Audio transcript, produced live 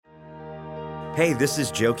Hey, this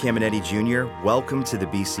is Joe Caminetti Jr. Welcome to the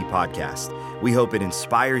BC Podcast. We hope it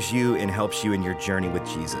inspires you and helps you in your journey with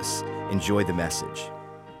Jesus. Enjoy the message.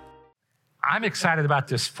 I'm excited about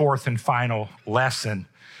this fourth and final lesson,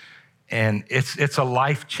 and it's a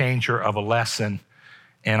life changer of a lesson.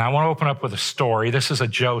 And I want to open up with a story. This is a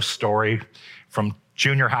Joe story from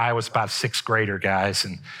junior high. I was about a sixth grader, guys.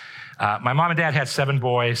 And my mom and dad had 7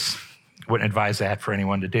 boys. Wouldn't advise that for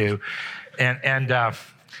anyone to do. And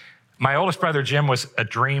my oldest brother, Jim, was a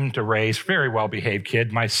dream to raise, very well-behaved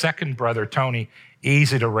kid. My second brother, Tony,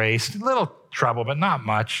 easy to raise, a little trouble, but not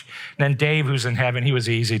much. And then Dave, who's in heaven, he was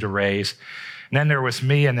easy to raise. And then there was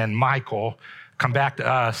me, and then Michael, come back to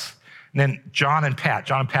us. And then John and Pat.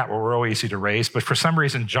 John and Pat were real easy to raise, but for some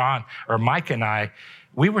reason, Mike and I,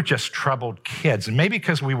 we were just troubled kids. And maybe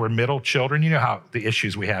because we were middle children, you know how the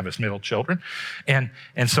issues we have as middle children. And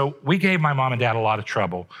so we gave my mom and dad a lot of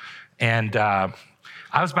trouble. And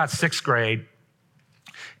I was about 6th grade,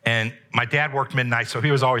 and my dad worked midnight, so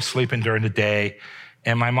he was always sleeping during the day.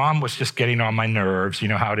 And my mom was just getting on my nerves. You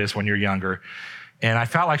know how it is when you're younger. And I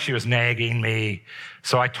felt like she was nagging me.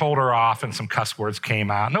 So I told her off, and some cuss words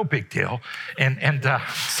came out. No big deal. And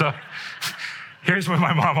so here's what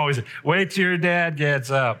my mom always said: wait till your dad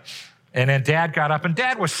gets up. And then Dad got up, and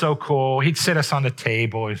Dad was so cool. He'd sit us on the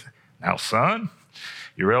table. He'd say, now, son,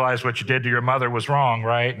 you realize what you did to your mother was wrong,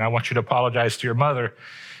 right? And I want you to apologize to your mother.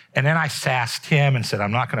 And then I sassed him and said,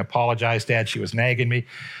 I'm not going to apologize, Dad. She was nagging me.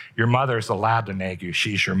 Your mother's allowed to nag you.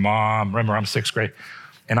 She's your mom. Remember, I'm 6th grade.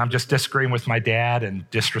 And I'm just disagreeing with my dad and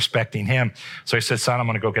disrespecting him. So he said, son, I'm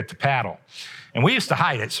going to go get the paddle. And we used to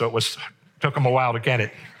hide it, so took him a while to get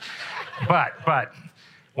it. But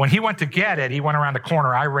when he went to get it, he went around the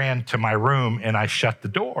corner. I ran to my room, and I shut the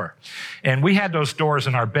door. And we had those doors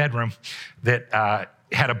in our bedroom that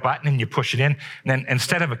had a button, and you push it in. And then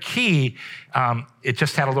instead of a key, it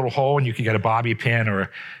just had a little hole, and you could get a bobby pin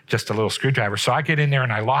or just a little screwdriver. So I get in there,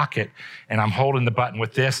 and I lock it, and I'm holding the button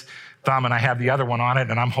with this thumb, and I have the other one on it,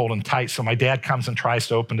 and I'm holding tight. So my dad comes and tries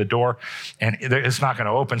to open the door, and it's not going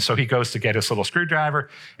to open. So he goes to get his little screwdriver,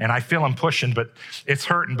 and I feel him pushing, but it's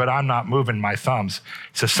hurting, but I'm not moving my thumbs.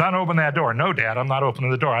 He says, son, open that door. No, Dad, I'm not opening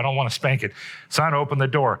the door. I don't want to spank it. Son, open the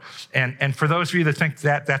door. And for those of you that think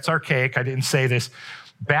that's archaic, I didn't say this.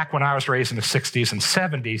 Back when I was raised in the 60s and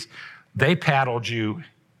 70s, they paddled you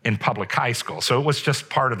in public high school. So it was just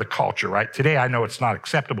part of the culture, right? Today, I know it's not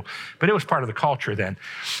acceptable, but it was part of the culture then.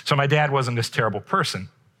 So my dad wasn't this terrible person.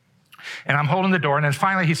 And I'm holding the door, and then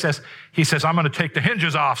finally he says, I'm going to take the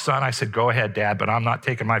hinges off, son. I said, go ahead, Dad, but I'm not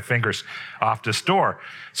taking my fingers off this door.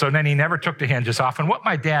 So then he never took the hinges off. And what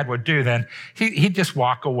my dad would do then, he'd just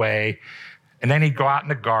walk away, and then he'd go out in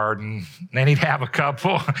the garden, and then he'd have a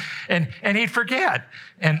couple, and he'd forget.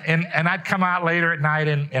 And I'd come out later at night,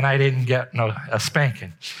 and I didn't get a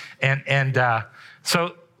spanking.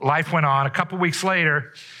 So life went on. A couple weeks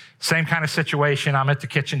later, same kind of situation. I'm at the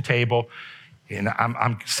kitchen table, and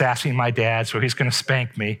I'm sassing my dad, so he's going to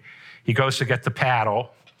spank me. He goes to get the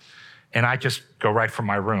paddle, and I just go right from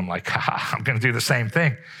my room like, I'm going to do the same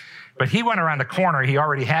thing. But he went around the corner. He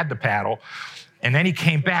already had the paddle. And then he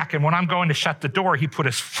came back, and when I'm going to shut the door, he put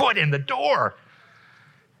his foot in the door.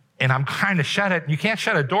 And I'm trying to shut it. You can't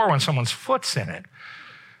shut a door when someone's foot's in it.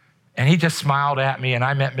 And he just smiled at me, and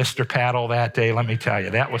I met Mr. Paddle that day. Let me tell you,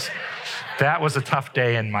 that was a tough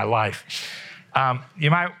day in my life. You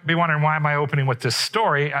might be wondering, why am I opening with this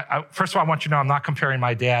story? First of all, I want you to know I'm not comparing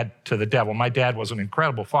my dad to the devil. My dad was an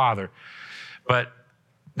incredible father. But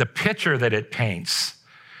the picture that it paints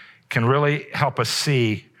can really help us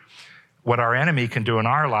see what our enemy can do in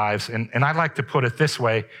our lives. And I'd like to put it this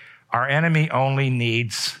way: our enemy only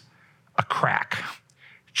needs a crack,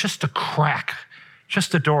 just a crack,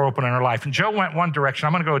 just a door open in our life. And Joe went one direction.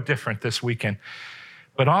 I'm going to go different this weekend.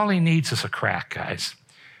 But all he needs is a crack, guys.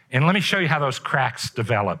 And let me show you how those cracks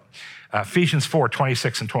develop. Ephesians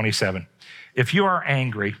 4:26 and 27. If you are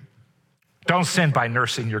angry, don't sin by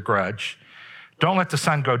nursing your grudge. Don't let the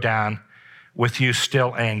sun go down with you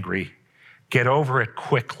still angry. Get over it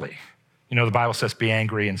quickly. You know, the Bible says, be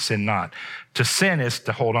angry and sin not. To sin is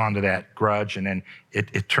to hold on to that grudge, and then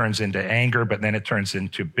it turns into anger, but then it turns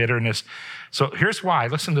into bitterness. So here's why.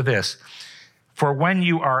 Listen to this. For when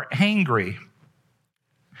you are angry,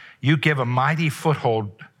 you give a mighty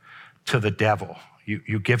foothold to the devil.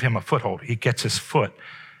 You give him a foothold. He gets his foot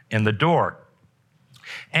in the door.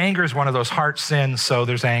 Anger is one of those heart sins. So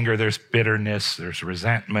there's anger, there's bitterness, there's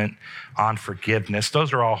resentment, unforgiveness.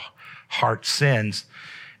 Those are all heart sins.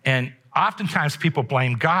 And oftentimes people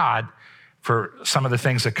blame God for some of the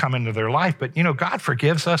things that come into their life, but God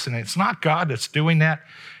forgives us, and it's not God that's doing that,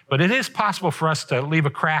 But it is possible for us to leave a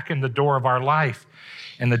crack in the door of our life,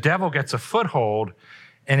 and the devil gets a foothold,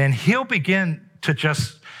 and then he'll begin to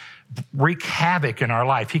just wreak havoc in our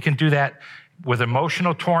life. He can do that with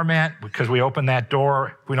emotional torment because we open that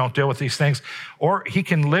door, we don't deal with these things, or he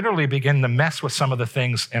can literally begin to mess with some of the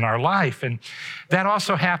things in our life. And that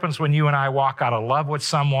also happens when you and I walk out of love with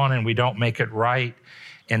someone and we don't make it right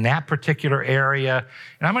in that particular area.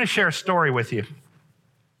 And I'm going to share a story with you.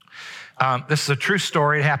 This is a true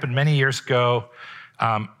story. It happened many years ago.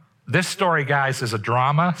 This story, guys, is a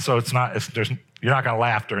drama, so you're not going to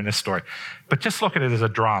laugh during this story. But just look at it as a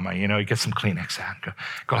drama. You get some Kleenex out and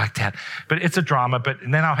go like that. But it's a drama,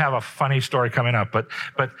 and then I'll have a funny story coming up. But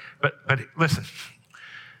listen,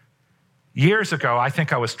 years ago, I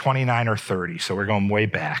think I was 29 or 30, so we're going way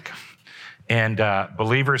back. And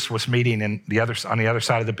Believers was meeting on the other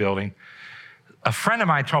side of the building. A friend of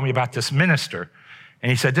mine told me about this minister. And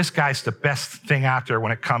he said, this guy's the best thing out there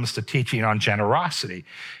when it comes to teaching on generosity.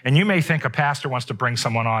 And you may think a pastor wants to bring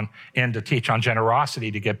someone in to teach on generosity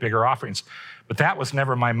to get bigger offerings, but that was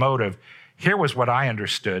never my motive. Here was what I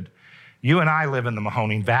understood. You and I live in the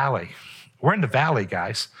Mahoning Valley. We're in the valley,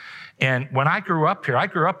 guys. And when I grew up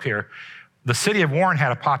here, the city of Warren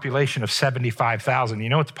had a population of 75,000. You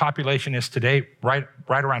know what the population is today? Right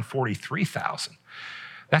around 43,000.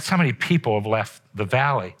 That's how many people have left the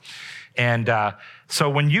valley. And so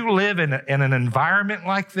when you live in an environment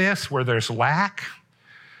like this where there's lack,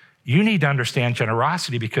 you need to understand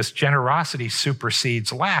generosity because generosity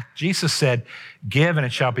supersedes lack. Jesus said, give and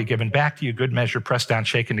it shall be given back to you, good measure, pressed down,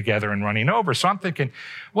 shaken together, and running over. So I'm thinking,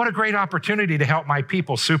 what a great opportunity to help my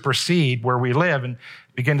people supersede where we live and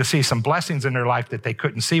begin to see some blessings in their life that they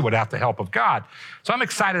couldn't see without the help of God. So I'm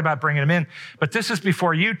excited about bringing them in. But this is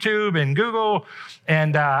before YouTube and Google,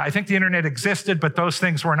 and I think the internet existed, but those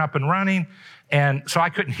things weren't up and running. And so I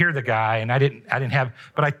couldn't hear the guy, and I didn't have,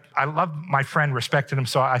 but I loved my friend, respected him,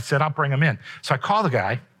 so I said, I'll bring him in. So I call the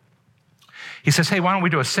guy. He says, hey, why don't we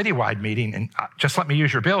do a citywide meeting and just let me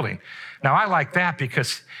use your building? Now, I like that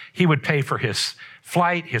because he would pay for his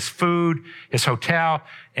flight, his food, his hotel,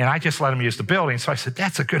 and I just let him use the building. So I said,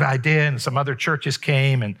 that's a good idea, and some other churches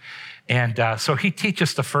came, and so he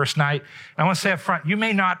teaches the first night. And I want to say up front, you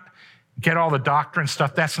may not get all the doctrine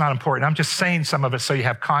stuff. That's not important. I'm just saying some of it so you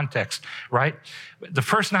have context, right? The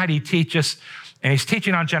first night he teaches, and he's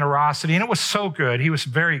teaching on generosity, and it was so good. He was a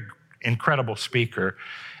very incredible speaker.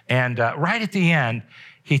 And right at the end,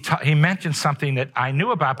 he mentioned something that I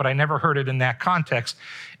knew about, but I never heard it in that context.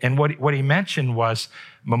 And what he mentioned was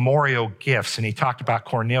memorial gifts. And he talked about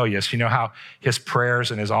Cornelius. You know how his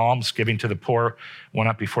prayers and his alms giving to the poor went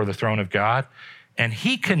up before the throne of God? And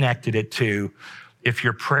he connected it to, if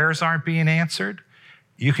your prayers aren't being answered,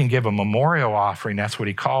 you can give a memorial offering. That's what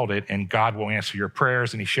he called it. And God will answer your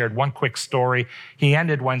prayers. And he shared one quick story. He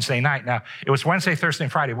ended Wednesday night. Now, it was Wednesday, Thursday,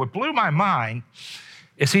 and Friday. What blew my mind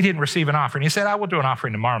is he didn't receive an offering. He said, I will do an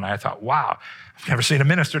offering tomorrow night. I thought, wow, I've never seen a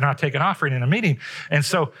minister not take an offering in a meeting. And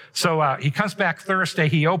so he comes back Thursday.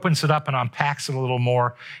 He opens it up and unpacks it a little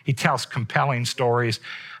more. He tells compelling stories.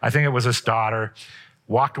 I think it was his daughter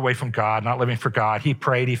walked away from God, not living for God. He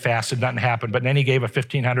prayed, he fasted, nothing happened. But then he gave a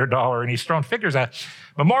 $1,500 and he's thrown figures at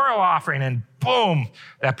memorial offering, and boom,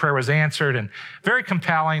 that prayer was answered, and very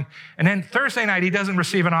compelling. And then Thursday night, he doesn't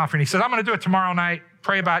receive an offering. He said, I'm going to do it tomorrow night.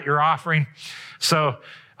 Pray about your offering. So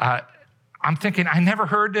I'm thinking, I never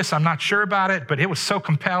heard this. I'm not sure about it, but it was so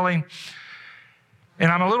compelling.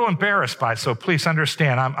 And I'm a little embarrassed by it, so please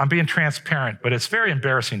understand. I'm being transparent, but it's very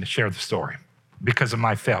embarrassing to share the story because of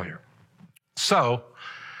my failure. So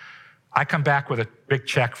I come back with a big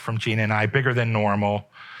check from Gina and I, bigger than normal.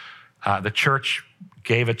 The church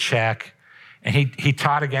gave a check, and he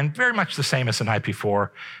taught again, very much the same as the night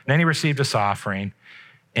before. And then he received this offering,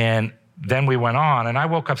 and then we went on. And I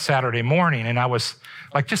woke up Saturday morning, and I was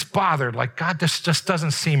like just bothered, like, God, this just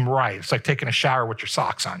doesn't seem right. It's like taking a shower with your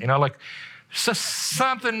socks on, like there's just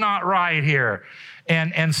something not right here.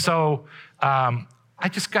 And so I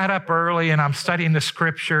just got up early and I'm studying the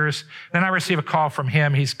scriptures. Then I receive a call from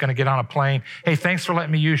him. He's going to get on a plane. Hey, thanks for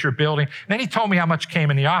letting me use your building. And then he told me how much came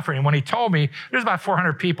in the offering. And when he told me, there's about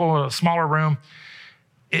 400 people in a smaller room,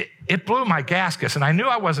 it blew my gaskets. And I knew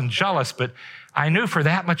I wasn't jealous, but I knew for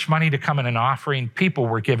that much money to come in an offering, people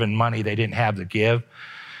were giving money they didn't have to give.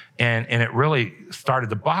 And it really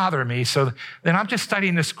started to bother me. So then I'm just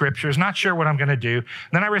studying the scriptures, not sure what I'm going to do.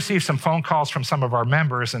 Then I received some phone calls from some of our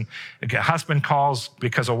members, and a husband calls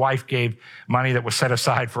because a wife gave money that was set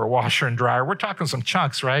aside for a washer and dryer. We're talking some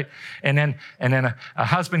chunks, right? And then a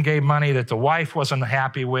husband gave money that the wife wasn't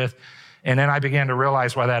happy with. And then I began to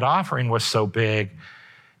realize why that offering was so big.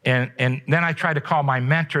 And then I tried to call my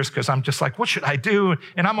mentors because I'm just like, what should I do?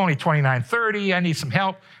 And I'm only 29, 30. I need some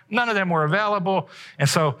help. None of them were available. And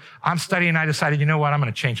so I'm studying. I decided, you know what? I'm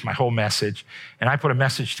going to change my whole message. And I put a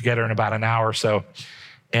message together in about an hour or so.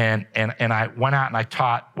 And I went out and I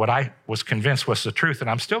taught what I was convinced was the truth. And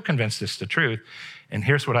I'm still convinced it's the truth. And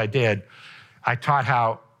here's what I did. I taught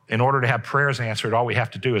how in order to have prayers answered, all we have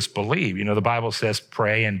to do is believe. You know, the Bible says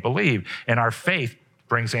pray and believe. And our faith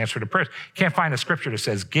brings answer to prayers. You can't find a scripture that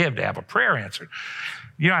says give to have a prayer answered.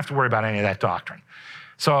 You don't have to worry about any of that doctrine.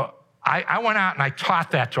 So I went out and I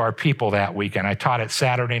taught that to our people that weekend. I taught it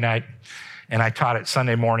Saturday night and I taught it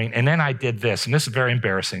Sunday morning. And then I did this, and this is very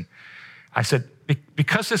embarrassing. I said,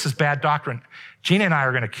 because this is bad doctrine, Gina and I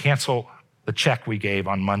are going to cancel the check we gave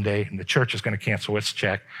on Monday, and the church is going to cancel its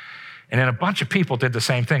check. And then a bunch of people did the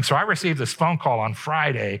same thing. So I received this phone call on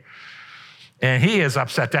Friday, and he is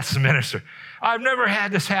upset. That's the minister. I've never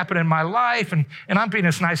had this happen in my life. And I'm being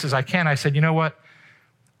as nice as I can. I said, you know what?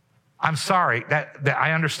 I'm sorry. That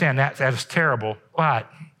I understand that is terrible,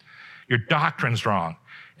 but your doctrine's wrong.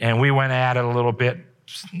 And we went at it a little bit.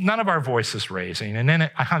 None of our voices raising. And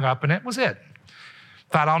then I hung up, and it was it.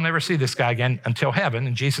 Thought I'll never see this guy again until heaven,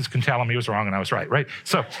 and Jesus can tell him he was wrong and I was right?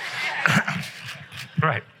 So,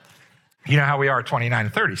 right. You know how we are at 29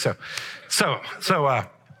 and 30. So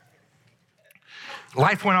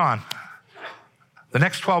life went on. The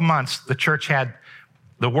next 12 months, the church had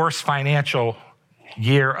the worst financial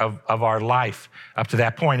year of our life up to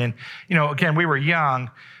that point. And, you know, again, we were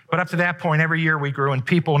young, but up to that point, every year we grew in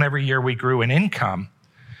people and every year we grew in income.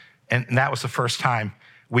 And that was the first time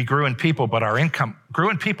we grew in people, but our income grew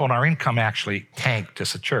in people and our income actually tanked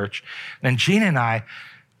as a church. And Gina and I,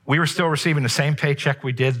 we were still receiving the same paycheck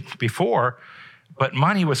we did before, but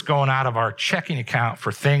money was going out of our checking account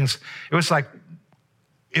for things.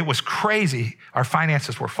 It was crazy. Our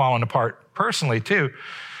finances were falling apart personally too.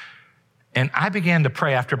 And I began to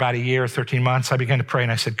pray after about a year, 13 months. I began to pray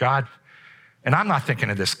and I said, God, and I'm not thinking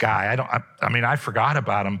of this guy. I forgot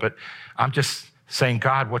about him, but I'm just saying,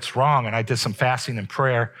 God, what's wrong? And I did some fasting and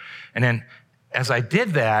prayer. And then as I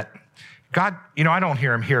did that, God, you know, I don't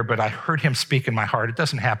hear him here, but I heard him speak in my heart. It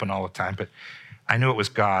doesn't happen all the time, but I knew it was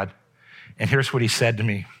God. And here's what he said to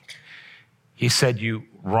me. He said, you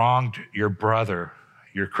wronged your brother,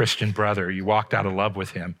 your Christian brother. You walked out of love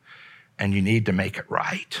with him, and you need to make it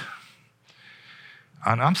right.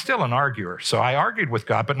 And I'm still an arguer, so I argued with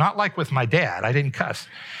God, but not like with my dad. I didn't cuss,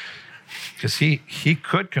 because he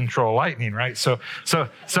could control lightning, right? So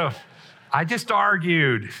I just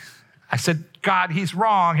argued. I said, God, he's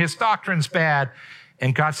wrong. His doctrine's bad.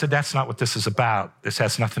 And God said, that's not what this is about. This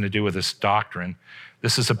has nothing to do with this doctrine.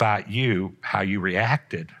 This is about you, how you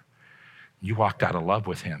reacted. You walked out of love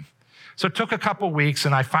with him. So it took a couple weeks,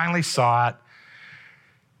 and I finally saw it.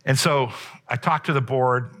 And so I talked to the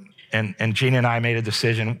board, and Gina and I made a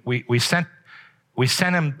decision. We sent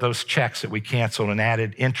him those checks that we canceled and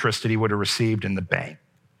added interest that he would have received in the bank,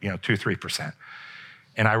 2-3%.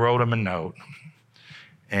 And I wrote him a note,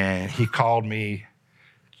 and he called me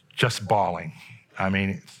just bawling.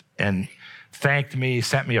 And thanked me,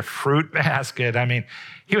 sent me a fruit basket.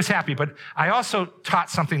 He was happy. But I also taught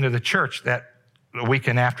something to the church that a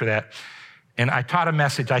weekend after that. And I taught a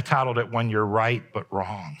message. I titled it, When You're Right But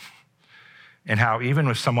Wrong. And how even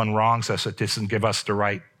if someone wrongs us, it doesn't give us the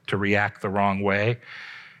right to react the wrong way.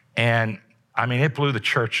 And it blew the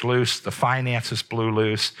church loose. The finances blew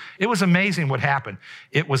loose. It was amazing what happened.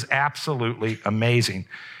 It was absolutely amazing.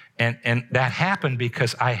 And that happened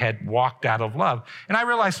because I had walked out of love. And I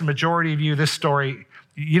realized the majority of you, this story,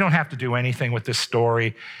 you don't have to do anything with this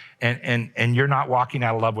story. And you're not walking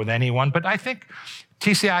out of love with anyone. But I think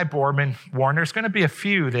TCI Boardman, Warren, there's going to be a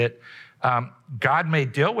few that God may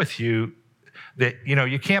deal with you that,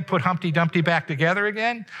 you can't put Humpty Dumpty back together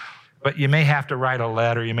again, but you may have to write a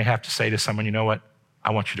letter. You may have to say to someone, you know what?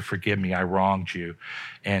 I want you to forgive me. I wronged you.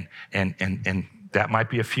 And that might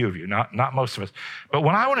be a few of you, not most of us. But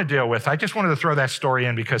what I want to deal with, I just wanted to throw that story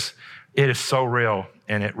in because it is so real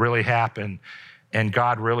and it really happened. And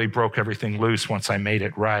God really broke everything loose once I made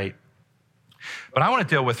it right. But I want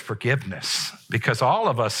to deal with forgiveness because all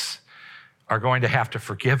of us are going to have to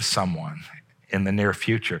forgive someone in the near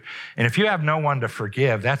future. And if you have no one to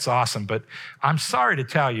forgive, that's awesome. But I'm sorry to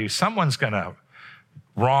tell you, someone's going to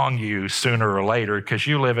wrong you sooner or later because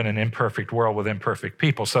you live in an imperfect world with imperfect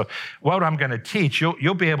people. So what I'm going to teach,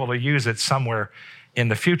 you'll be able to use it somewhere in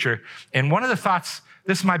the future. And one of the thoughts,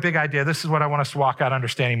 this is my big idea. This is what I want us to walk out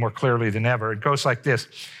understanding more clearly than ever. It goes like this.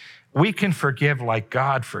 We can forgive like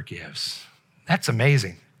God forgives. That's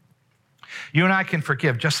amazing. You and I can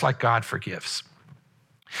forgive just like God forgives.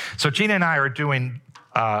 So Gina and I are doing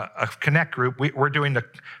a Connect group. We're doing the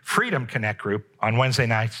Freedom Connect group on Wednesday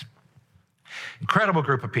nights. Incredible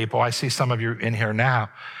group of people. I see some of you in here now.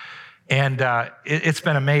 And it's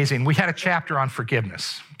been amazing. We had a chapter on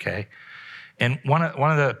forgiveness, okay? And one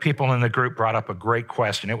of the people in the group brought up a great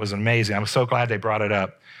question. It was amazing. I'm so glad they brought it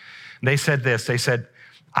up. They said this. They said,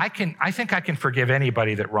 I think I can forgive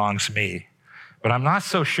anybody that wrongs me, but I'm not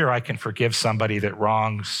so sure I can forgive somebody that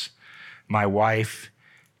wrongs my wife,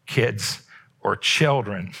 kids, or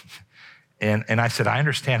children. And I said, I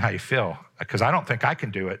understand how you feel, because I don't think I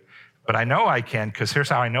can do it, but I know I can, because here's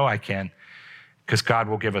how I know I can, because God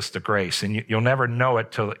will give us the grace. And you'll never know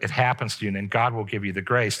it till it happens to you, and then God will give you the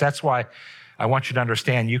grace. That's why I want you to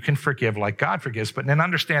understand you can forgive like God forgives, but then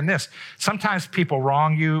understand this. Sometimes people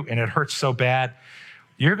wrong you and it hurts so bad,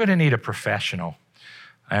 you're going to need a professional.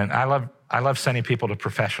 And I love sending people to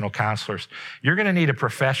professional counselors. You're going to need a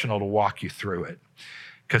professional to walk you through it,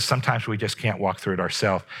 because sometimes we just can't walk through it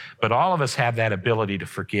ourselves. But all of us have that ability to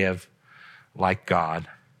forgive like God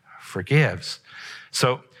forgives.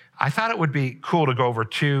 So I thought it would be cool to go over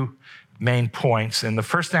two main points. And the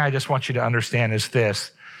first thing I just want you to understand is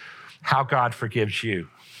this: how God forgives you.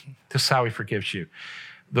 This is how he forgives you.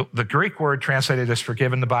 The Greek word translated as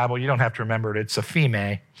forgive in the Bible, you don't have to remember it. It's a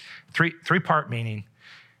pheme, three-part meaning.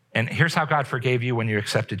 And here's how God forgave you when you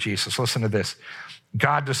accepted Jesus. Listen to this.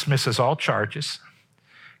 God dismisses all charges,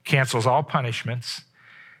 cancels all punishments,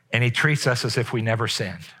 and he treats us as if we never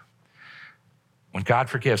sinned. When God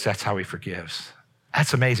forgives, that's how he forgives.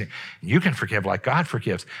 That's amazing. You can forgive like God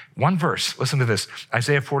forgives. One verse, listen to this.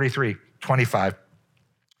 Isaiah 43:25.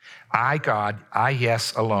 I, God, I,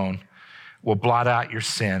 yes, alone, will blot out your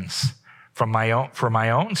sins for my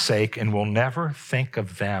own sake, and will never think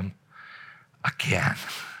of them again.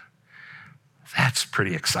 That's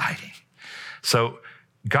pretty exciting. So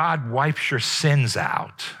God wipes your sins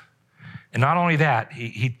out. And not only that,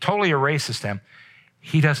 he totally erases them.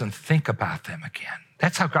 He doesn't think about them again.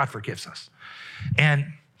 That's how God forgives us.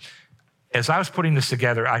 And as I was putting this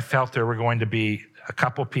together, I felt there were going to be a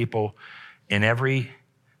couple people in every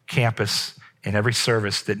campus, in every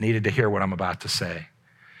service, that needed to hear what I'm about to say.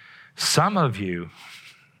 Some of you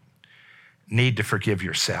need to forgive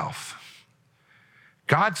yourself.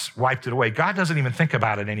 God's wiped it away. God doesn't even think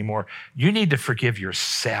about it anymore. You need to forgive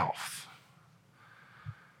yourself.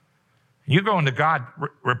 You're going to God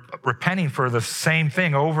repenting for the same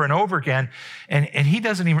thing over and over again, and he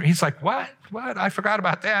doesn't even, he's like, what? I forgot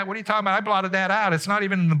about that. What are you talking about? I blotted that out. It's not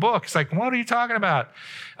even in the book. It's like, what are you talking about?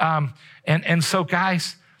 And so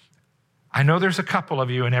guys, I know there's a couple of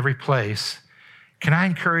you in every place. Can I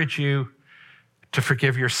encourage you to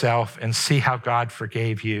forgive yourself and see how God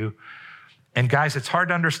forgave you? And guys, it's hard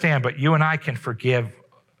to understand, but you and I can forgive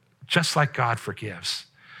just like God forgives.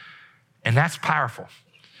 And that's powerful.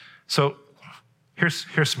 So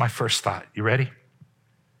here's my first thought. You ready?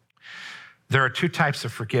 There are two types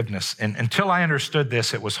of forgiveness. And until I understood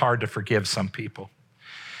this, it was hard to forgive some people.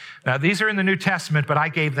 Now, these are in the New Testament, but I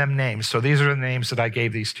gave them names. So these are the names that I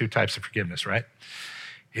gave these two types of forgiveness, right?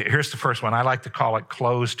 Here's the first one. I like to call it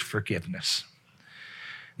closed forgiveness.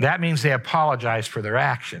 That means they apologize for their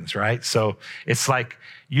actions, right? So it's like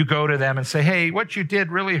you go to them and say, hey, what you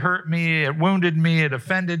did really hurt me. It wounded me. It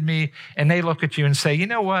offended me. And they look at you and say, you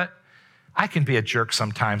know what? I can be a jerk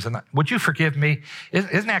sometimes. And would you forgive me?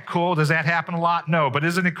 Isn't that cool? Does that happen a lot? No, but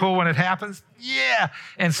isn't it cool when it happens? Yeah.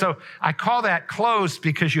 And so I call that closed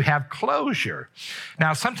because you have closure.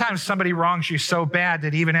 Now, sometimes somebody wrongs you so bad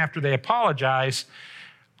that even after they apologize,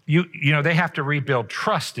 you know, they have to rebuild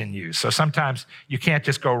trust in you. So sometimes you can't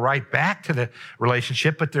just go right back to the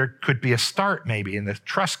relationship, but there could be a start maybe, and the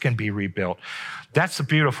trust can be rebuilt. That's the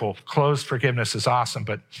beautiful. Closed forgiveness is awesome.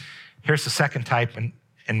 But here's the second type. And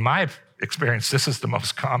in my experience, this is the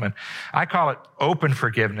most common. I call it open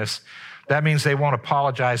forgiveness. That means they won't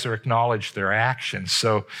apologize or acknowledge their actions.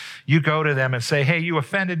 So you go to them and say, hey, you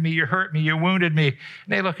offended me, you hurt me, you wounded me. And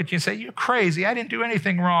they look at you and say, you're crazy. I didn't do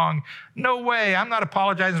anything wrong. No way. I'm not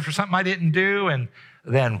apologizing for something I didn't do. And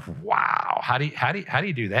then, wow, how do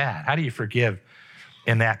you do that? How do you forgive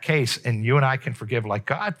in that case? And you and I can forgive like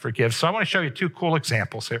God forgives. So I want to show you two cool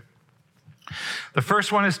examples here. The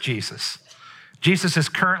first one is Jesus. Jesus is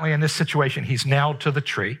currently in this situation. He's nailed to the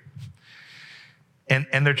tree.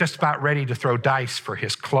 And they're just about ready to throw dice for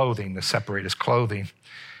his clothing, to separate his clothing.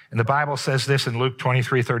 And the Bible says this in Luke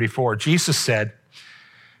 23:34. Jesus said,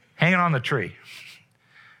 hanging on the tree,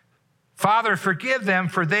 Father, forgive them,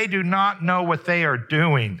 for they do not know what they are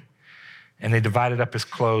doing. And they divided up his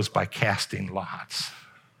clothes by casting lots.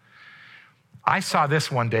 I saw this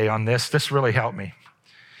one day on this. This really helped me.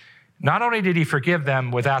 Not only did he forgive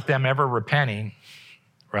them without them ever repenting,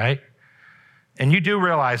 right? And you do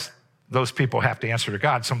realize those people have to answer to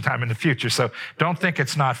God sometime in the future. So don't think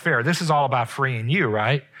it's not fair. This is all about freeing you,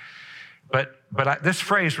 right? But this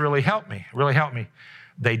phrase really helped me,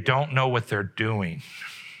 They don't know what they're doing.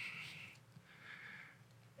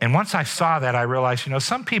 And once I saw that, I realized,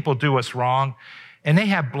 some people do us wrong and they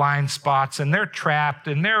have blind spots and they're trapped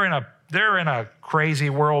and they're in a crazy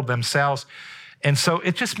world themselves. And so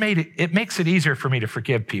it makes it easier for me to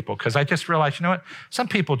forgive people because I just realized, some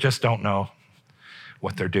people just don't know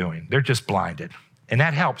what they're doing. They're just blinded. And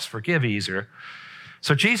that helps forgive easier.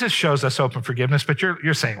 So Jesus shows us open forgiveness, but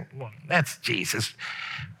you're saying, well, that's Jesus.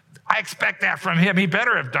 I expect that from him. He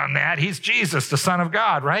better have done that. He's Jesus, the Son of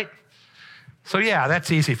God, right? So yeah,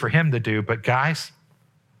 that's easy for him to do. But guys,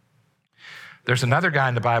 there's another guy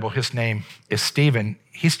in the Bible. His name is Stephen.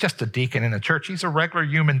 He's just a deacon in the church. He's a regular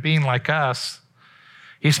human being like us.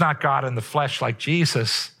 He's not God in the flesh like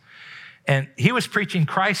Jesus. And he was preaching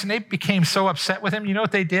Christ, and they became so upset with him. You know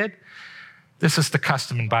what they did? This is the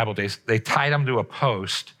custom in Bible days. They tied him to a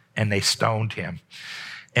post, and they stoned him.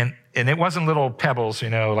 And it wasn't little pebbles,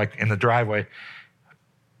 like in the driveway.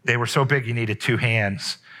 They were so big you needed two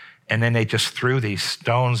hands. And then they just threw these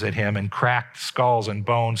stones at him and cracked skulls and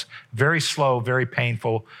bones. Very slow, very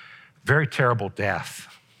painful, very terrible death.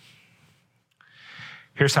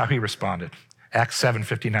 Here's how he responded. Acts 7,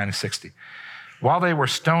 59 and 60. While they were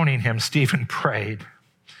stoning him, Stephen prayed,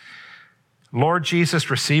 Lord Jesus,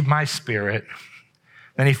 receive my spirit.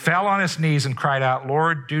 Then he fell on his knees and cried out,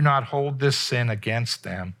 Lord, do not hold this sin against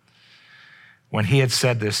them. When he had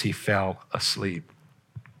said this, he fell asleep.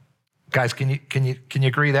 Guys, can you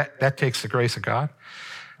agree that takes the grace of God?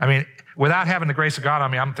 I mean, without having the grace of God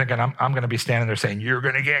on me, I'm thinking I'm going to be standing there saying, you're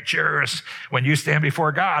going to get yours when you stand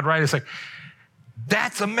before God, right? It's like,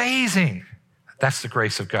 that's amazing. That's the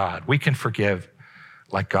grace of God. We can forgive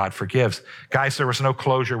like God forgives. Guys, there was no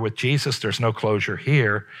closure with Jesus. There's no closure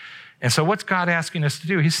here. And so what's God asking us to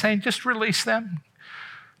do? He's saying, just release them.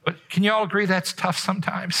 But can you all agree that's tough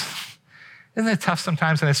sometimes? Isn't it tough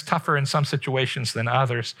sometimes? And it's tougher in some situations than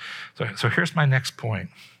others. So here's my next point.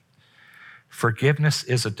 Forgiveness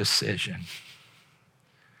is a decision.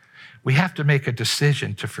 We have to make a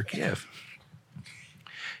decision to forgive.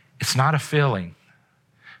 It's not a feeling.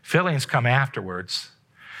 Feelings come afterwards.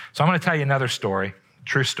 So I'm going to tell you another story,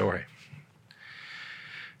 true story.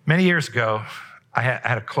 Many years ago, I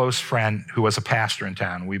had a close friend who was a pastor in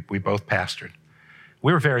town. We both pastored.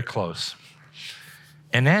 We were very close.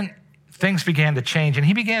 And then things began to change, and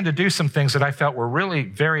he began to do some things that I felt were really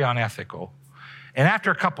very unethical. And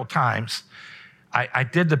after a couple times, I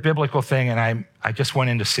did the biblical thing, and I just went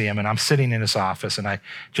in to see him, and I'm sitting in his office, and I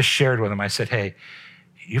just shared with him. I said, hey,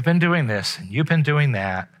 you've been doing this, and you've been doing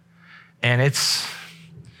that, and it's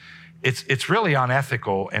really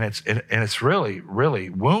unethical, and it's really,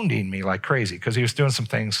 really wounding me like crazy, because he was doing some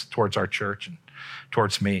things towards our church and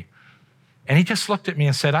towards me. And he just looked at me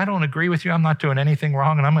and said, I don't agree with you. I'm not doing anything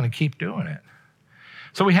wrong, and I'm going to keep doing it.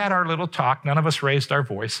 So we had our little talk. None of us raised our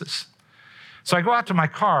voices. So I go out to my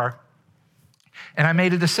car, and I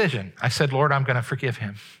made a decision. I said, Lord, I'm going to forgive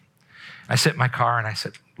him. I sit in my car, and I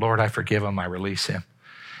said, Lord, I forgive him. I release him.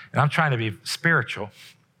 And I'm trying to be spiritual.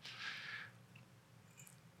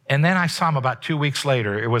 And then I saw him about 2 weeks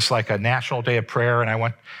later. It was like a national day of prayer, and I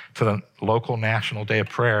went to the local national day of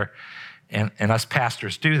prayer. And us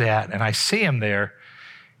pastors do that. And I see him there.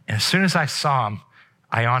 And as soon as I saw him,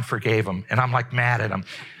 I unforgave him. And I'm like mad at him.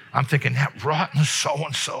 I'm thinking, that rotten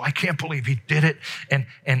so-and-so, I can't believe he did it. And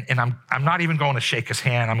I'm not even going to shake his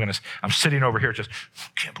hand. I'm sitting over here just,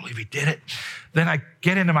 can't believe he did it. Then I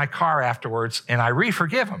get into my car afterwards and I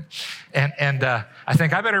re-forgive him. And I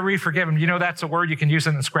think I better re-forgive him. You know, that's a word you can use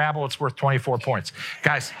in Scrabble. It's worth 24 points.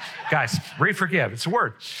 Guys, re-forgive. It's a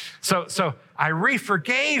word. So I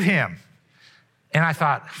re-forgave him. And I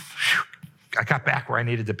thought, I got back where I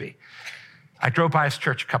needed to be. I drove by his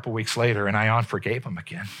church a couple weeks later, and I unforgave him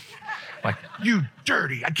again. Like, you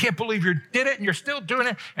dirty, I can't believe you did it, and you're still doing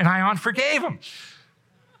it, and I unforgave him.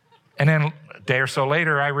 And then a day or so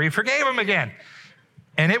later, I re-forgave him again.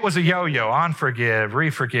 And it was a yo-yo, unforgive,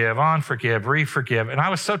 re-forgive, unforgive, re-forgive. And I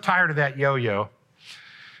was so tired of that yo-yo.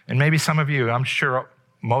 And maybe some of you, I'm sure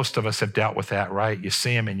most of us have dealt with that, right? You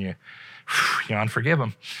see him, and you unforgive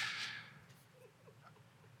him.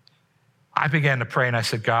 I began to pray, and I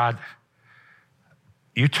said, God,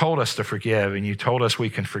 you told us to forgive, and you told us we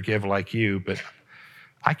can forgive like you, but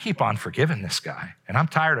I keep on forgiving this guy, and I'm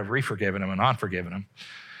tired of re-forgiving him and unforgiving him.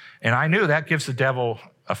 And I knew that gives the devil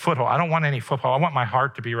a foothold. I don't want any foothold. I want my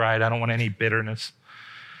heart to be right. I don't want any bitterness.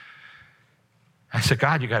 I said,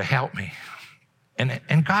 God, you got to help me.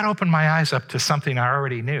 And God opened my eyes up to something I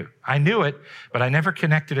already knew. I knew it, but I never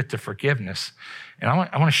connected it to forgiveness. And I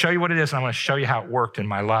want to show you what it is, and I want to show you how it worked in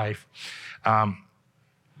my life.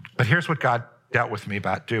 But here's what God dealt with me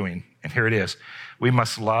about doing, and here it is. We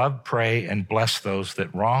must love, pray, and bless those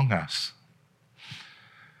that wrong us.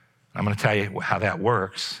 I'm going to tell you how that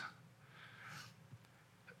works.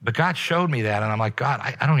 But God showed me that, and I'm like, God,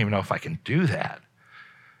 I don't even know if I can do that.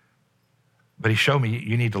 But he showed me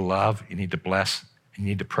you need to love, you need to bless, and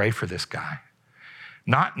you need to pray for this guy.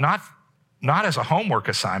 Not as a homework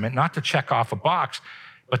assignment, not to check off a box,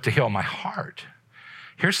 but to heal my heart.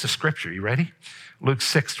 Here's the scripture. You ready? Luke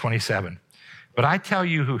 6:27. But I tell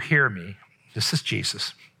you who hear me, this is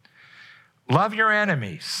Jesus, love your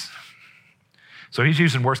enemies. So he's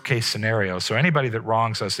using worst case scenarios. So anybody that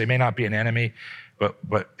wrongs us, they may not be an enemy,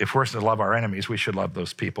 but if we're to love our enemies, we should love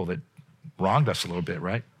those people that wronged us a little bit,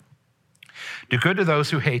 right? Do good to those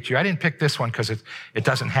who hate you. I didn't pick this one because it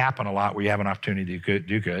doesn't happen a lot where you have an opportunity to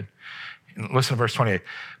do good. Listen to verse 28.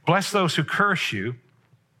 Bless those who curse you.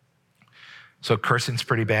 So cursing's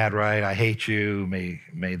pretty bad, right? I hate you. May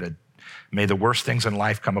the worst things in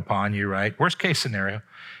life come upon you, right? Worst case scenario.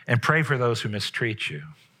 And pray for those who mistreat you.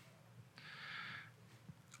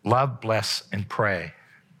 Love, bless, and pray.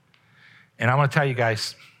 And I want to tell you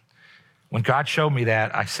guys, when God showed me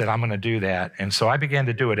that, I said, I'm going to do that. And so I began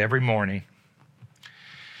to do it every morning.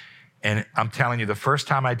 And I'm telling you, the first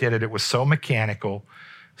time I did it, it was so mechanical,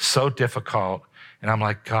 so difficult. And I'm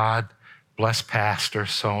like, God, bless Pastor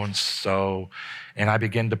so-and-so. And I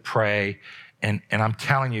began to pray. And I'm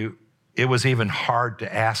telling you, it was even hard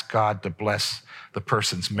to ask God to bless the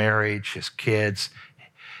person's marriage, his kids.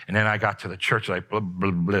 And then I got to the church, like, blah,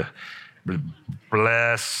 blah, blah, blah,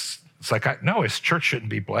 bless. It's like, no, his church shouldn't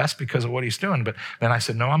be blessed because of what he's doing. But then I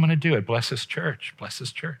said, no, I'm going to do it. Bless his church. Bless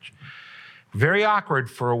his church. Very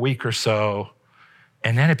awkward for a week or so.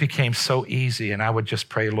 And then it became so easy. And I would just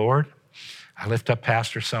pray, Lord, I lift up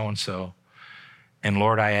Pastor so-and-so. And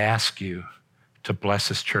Lord, I ask you to bless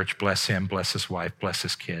his church, bless him, bless his wife, bless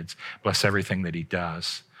his kids, bless everything that he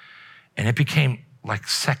does. And it became like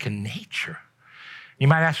second nature. You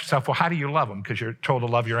might ask yourself, well, how do you love them? Because you're told to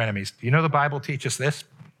love your enemies. Do you know the Bible teaches this?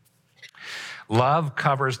 Love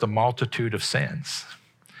covers the multitude of sins.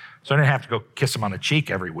 So I didn't have to go kiss them on the cheek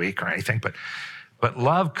every week or anything, but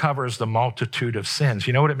love covers the multitude of sins.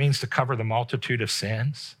 You know what it means to cover the multitude of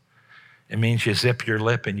sins? It means you zip your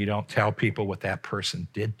lip and you don't tell people what that person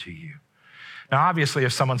did to you. Now, obviously,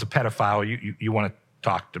 if someone's a pedophile, you want to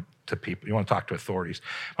talk to people. You want to talk to authorities.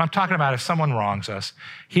 But I'm talking about if someone wrongs us,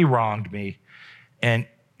 he wronged me. And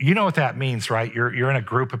you know what that means, right? You're in a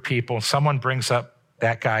group of people, and someone brings up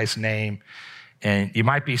that guy's name, and you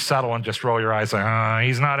might be subtle and just roll your eyes like, oh,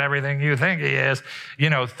 he's not everything you think he is. You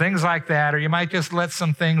know, things like that, or you might just let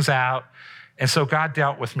some things out. And so God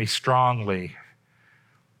dealt with me strongly.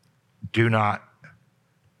 Do not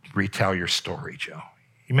retell your story, Joe.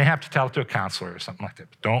 You may have to tell it to a counselor or something like that,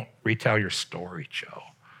 but don't retell your story, Joe.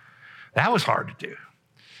 That was hard to do.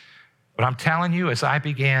 But I'm telling you, as I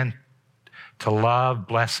began to love,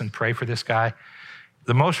 bless, and pray for this guy,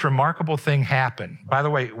 the most remarkable thing happened. By the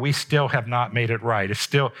way, we still have not made it right. It's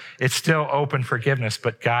still open forgiveness.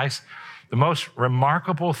 But guys, the most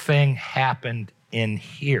remarkable thing happened in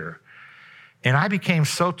here. And I became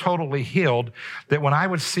so totally healed that when I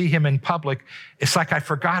would see him in public, it's like I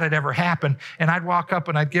forgot it ever happened. And I'd walk up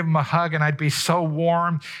and I'd give him a hug and I'd be so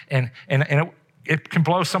warm. And it can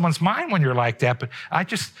blow someone's mind when you're like that. But I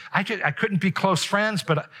couldn't be close friends,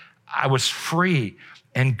 but I was free.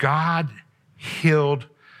 And God healed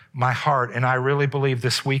my heart. And I really believe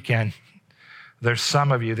this weekend, there's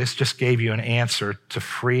some of you, this just gave you an answer to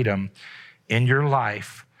freedom in your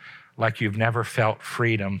life like you've never felt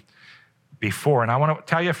freedom before. And I want to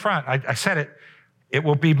tell you up front, I said it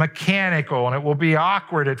will be mechanical and it will be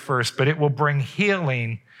awkward at first, but it will bring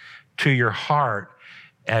healing to your heart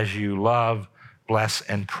as you love, bless,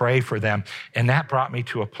 and pray for them. And that brought me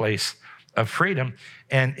to a place of freedom.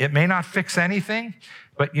 And it may not fix anything,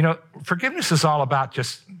 but you know, forgiveness is all about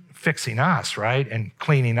just fixing us, right? And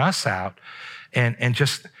cleaning us out and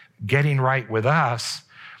just getting right with us.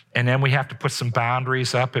 And then we have to put some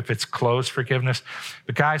boundaries up if it's closed forgiveness.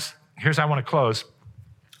 But guys, here's how I want to close.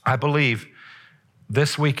 I believe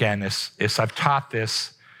this weekend, as I've taught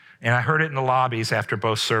this, and I heard it in the lobbies after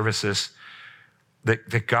both services,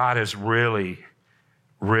 that God is really,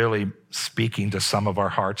 really speaking to some of our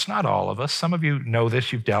hearts. Not all of us. Some of you know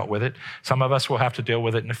this, you've dealt with it. Some of us will have to deal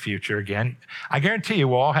with it in the future again. I guarantee you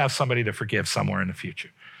we'll all have somebody to forgive somewhere in the future.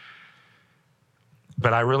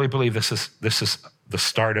 But I really believe this is the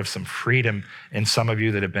start of some freedom in some of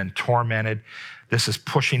you that have been tormented, This is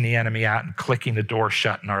pushing the enemy out and clicking the door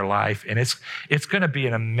shut in our life. And it's going to be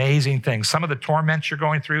an amazing thing. Some of the torments you're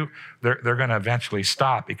going through, they're going to eventually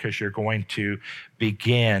stop because you're going to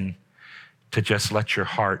begin to just let your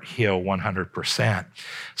heart heal 100%.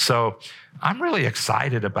 So I'm really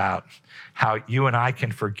excited about how you and I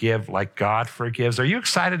can forgive like God forgives. Are you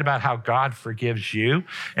excited about how God forgives you?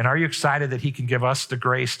 And are you excited that he can give us the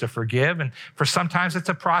grace to forgive? And for sometimes it's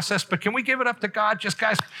a process, but can we give it up to God? Just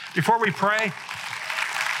guys, before we pray,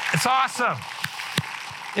 it's awesome.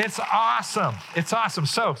 It's awesome. It's awesome.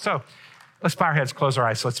 So let's bow our heads, close our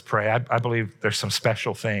eyes. Let's pray. I believe there's some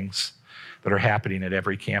special things that are happening at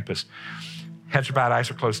every campus. Heads are bowed, eyes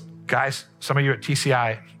are closed. Guys, some of you at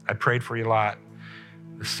TCI, I prayed for you a lot.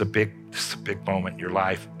 This is a big moment in your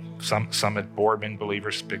life. Some at Boardman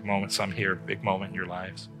believers, big moment. Some here, big moment in your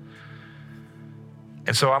lives.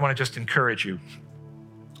 And so I want to just encourage you.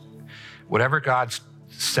 Whatever God's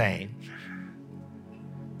saying,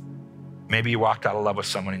 maybe you walked out of love with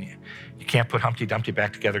someone and you can't put Humpty Dumpty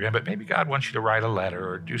back together again, but maybe God wants you to write a letter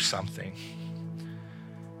or do something.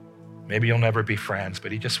 Maybe you'll never be friends,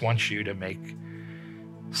 but he just wants you to make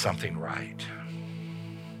something right.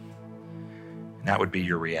 And that would be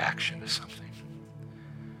your reaction to something.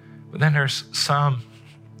 But then there's some,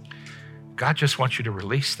 God just wants you to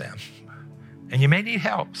release them. And you may need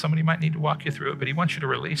help. Somebody might need to walk you through it, but he wants you to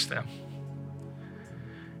release them.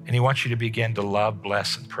 And he wants you to begin to love,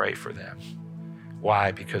 bless, and pray for them.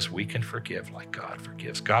 Why? Because we can forgive like God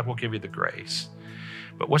forgives. God will give you the grace.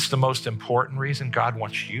 But what's the most important reason? God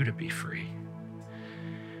wants you to be free.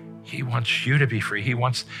 He wants you to be free. He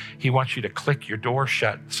wants you to click your door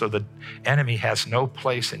shut so the enemy has no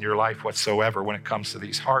place in your life whatsoever when it comes to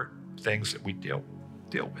these heart things that we deal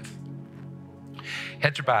with.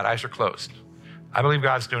 Heads are bowed, eyes are closed. I believe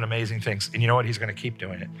God's doing amazing things, and you know what? He's going to keep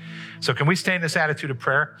doing it. So can we stay in this attitude of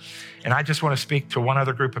prayer? And I just want to speak to one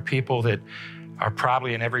other group of people that are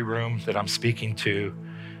probably in every room that I'm speaking to.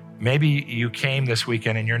 Maybe you came this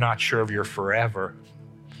weekend and you're not sure of your forever.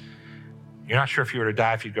 You're not sure if you were to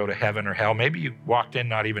die, if you'd go to heaven or hell. Maybe you walked in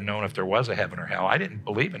not even knowing if there was a heaven or hell. I didn't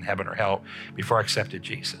believe in heaven or hell before I accepted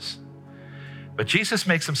Jesus. But Jesus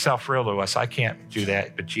makes himself real to us. I can't do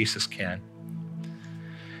that, but Jesus can.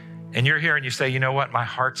 And you're here and you say, you know what? My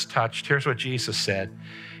heart's touched. Here's what Jesus said.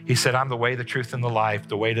 He said, I'm the way, the truth, and the life.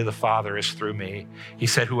 The way to the Father is through me. He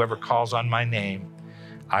said, whoever calls on my name,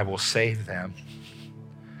 I will save them.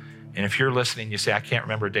 And if you're listening, you say, I can't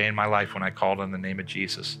remember a day in my life when I called on the name of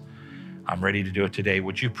Jesus. I'm ready to do it today.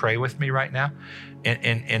 Would you pray with me right now?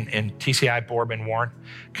 In TCI, Boardman, Warren,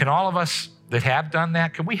 can all of us that have done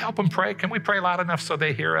that, can we help them pray? Can we pray loud enough so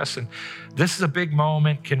they hear us? And this is a big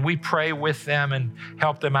moment. Can we pray with them and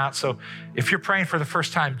help them out? So if you're praying for the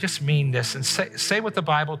first time, just mean this and say what the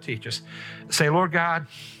Bible teaches. Say, Lord God,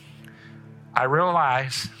 I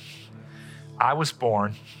realize I was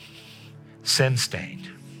born sin-stained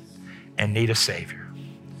and need a Savior.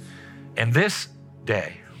 And this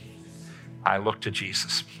day, I look to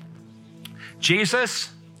Jesus. Jesus,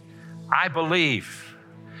 I believe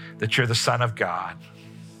that you're the Son of God,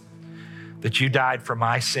 that you died for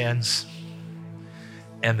my sins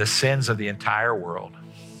and the sins of the entire world.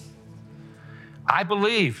 I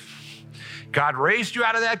believe God raised you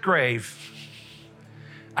out of that grave.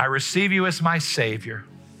 I receive you as my Savior,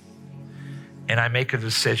 and I make a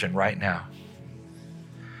decision right now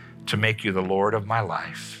to make you the Lord of my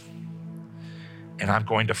life, and I'm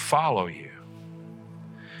going to follow you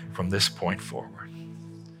from this point forward.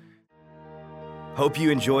 Hope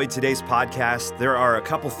you enjoyed today's podcast. There are a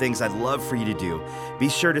couple things I'd love for you to do. Be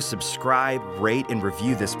sure to subscribe, rate, and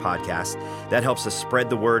review this podcast. That helps us spread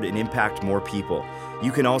the word and impact more people.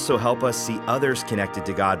 You can also help us see others connected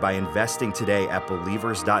to God by investing today at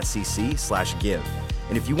believers.cc/give.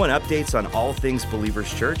 And if you want updates on all things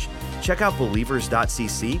Believers Church, check out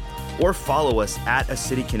believers.cc or follow us at A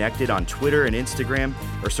City Connected on Twitter and Instagram,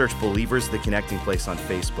 or search Believers The Connecting Place on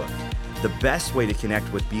Facebook. The best way to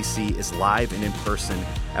connect with BC is live and in person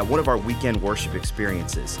at one of our weekend worship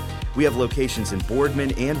experiences. We have locations in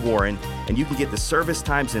Boardman and Warren, and you can get the service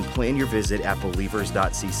times and plan your visit at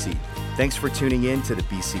believers.cc. Thanks for tuning in to the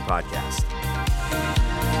BC Podcast.